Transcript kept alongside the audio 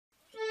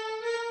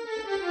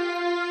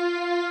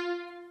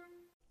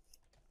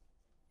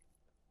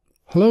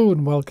Hello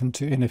and welcome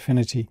to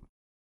Affinity.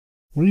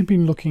 We've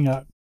been looking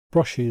at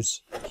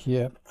brushes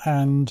here,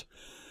 and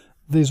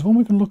there's one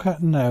we can look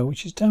at now,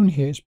 which is down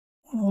here. It's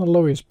one of the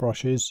lowest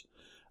brushes,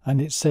 and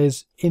it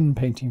says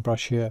Inpainting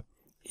brush here.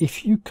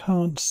 If you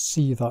can't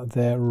see that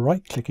there,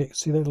 right click it.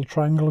 See the little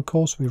triangle, of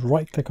course? We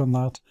right click on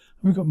that,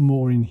 and we've got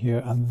more in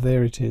here, and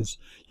there it is.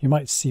 You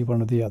might see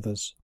one of the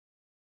others.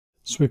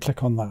 So we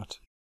click on that.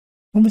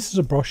 And this is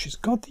a brush. It's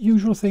got the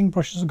usual thing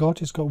brushes have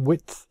got. It's got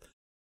width,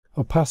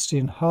 opacity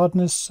and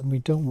hardness, and we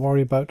don't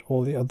worry about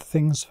all the other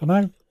things for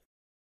now.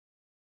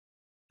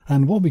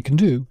 And what we can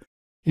do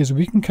is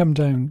we can come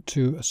down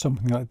to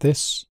something like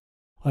this.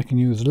 I can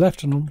use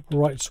left and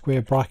right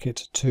square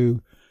bracket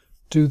to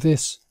do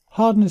this.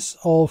 Hardness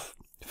of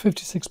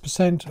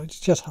 56%, which is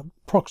just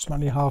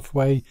approximately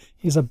halfway,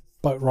 is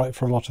about right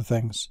for a lot of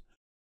things.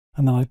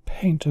 And then I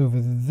paint over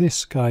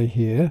this guy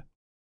here,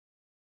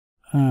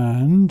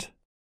 and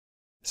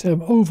so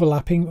I'm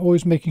overlapping,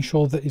 always making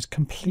sure that it's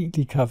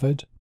completely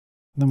covered.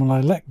 Then when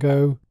I let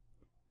go,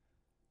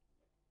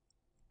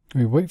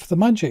 we wait for the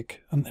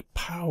magic, and the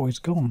power is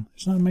gone.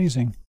 Isn't that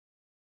amazing?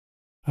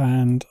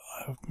 And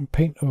I can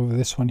paint over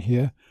this one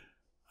here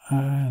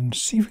and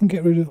see if we can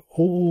get rid of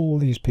all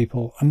these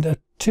people. And a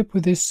tip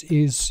with this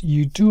is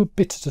you do a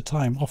bit at a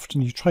time.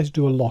 Often you try to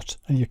do a lot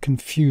and you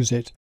confuse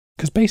it,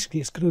 because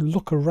basically it's going to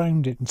look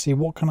around it and see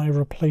what can I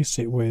replace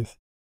it with.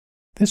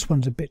 This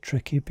one's a bit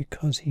tricky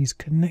because he's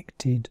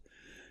connected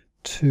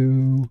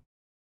to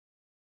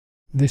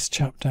this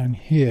chap down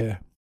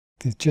here.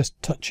 They're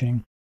just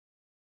touching,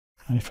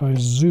 and if I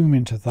zoom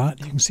into that,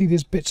 you can see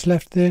there's bits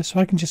left there, so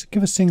I can just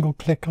give a single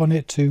click on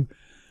it to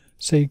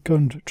say go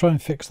and try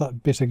and fix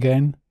that bit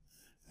again.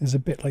 There's a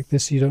bit like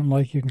this you don't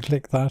like, you can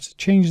click that,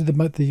 change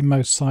the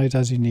mouse size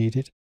as you need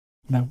it.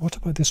 Now what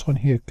about this one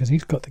here, because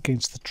he's got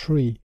against the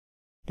tree.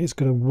 It's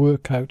going to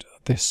work out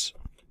this.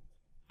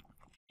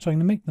 So I'm going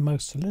to make the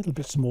mouse a little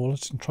bit smaller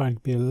to try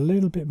and be a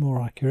little bit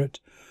more accurate.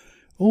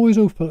 Always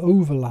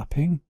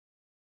overlapping.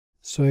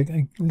 So it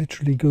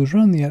literally goes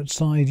around the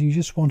outside. You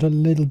just want a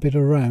little bit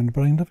around,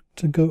 but I'm going to have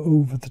to go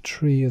over the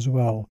tree as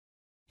well.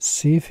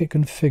 See if it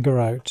can figure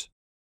out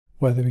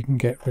whether we can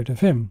get rid of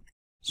him.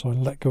 So I'll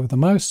let go of the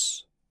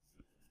mouse,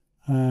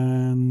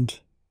 and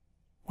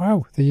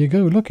wow, there you go.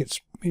 Look,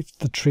 it's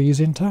the tree is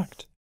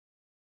intact.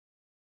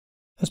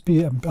 Let's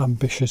be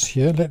ambitious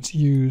here. Let's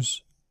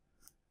use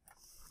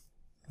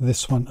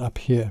this one up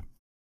here.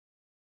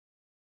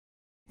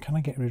 Can I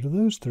get rid of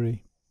those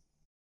three?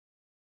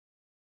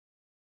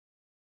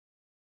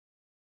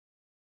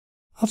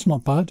 That's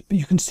not bad, but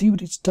you can see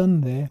what it's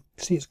done there.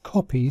 See, it's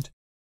copied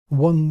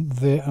one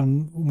there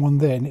and one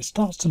there, and it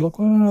starts to look,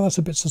 well, that's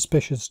a bit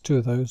suspicious, two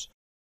of those.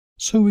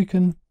 So we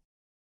can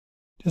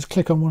just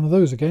click on one of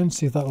those again,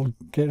 see if that'll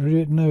get rid of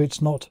it. No,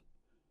 it's not.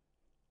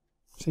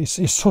 See,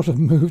 it's sort of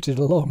moved it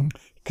along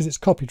because it's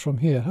copied from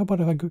here. How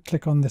about if I go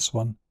click on this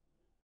one?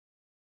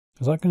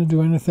 Is that going to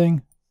do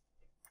anything?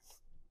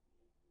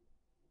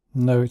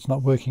 No, it's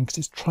not working because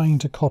it's trying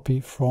to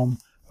copy from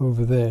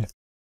over there.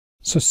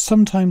 So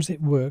sometimes it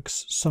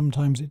works,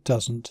 sometimes it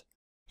doesn't.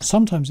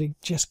 Sometimes it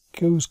just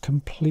goes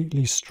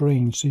completely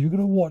strange. So you've got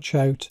to watch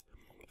out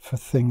for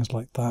things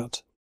like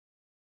that.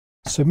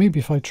 So maybe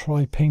if I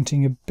try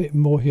painting a bit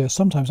more here,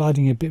 sometimes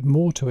adding a bit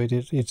more to it,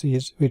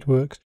 it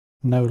works.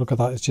 No, look at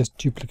that, it's just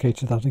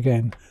duplicated that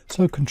again.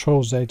 So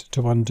Control Z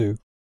to undo.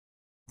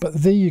 But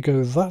there you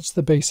go, that's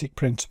the basic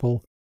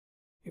principle.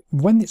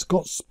 When it's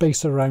got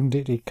space around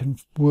it, it can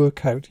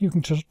work out. You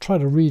can just try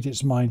to read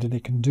its mind and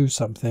it can do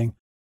something.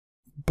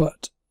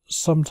 But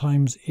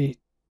sometimes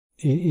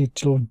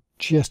it'll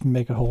just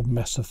make a whole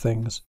mess of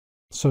things.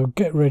 So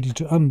get ready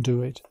to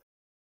undo it.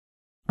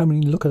 I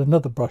mean, look at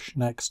another brush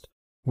next,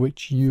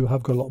 which you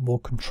have got a lot more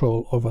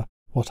control over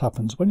what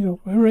happens when you're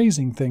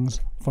erasing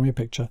things from your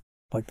picture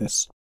like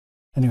this.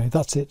 Anyway,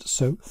 that's it.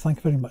 So thank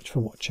you very much for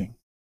watching.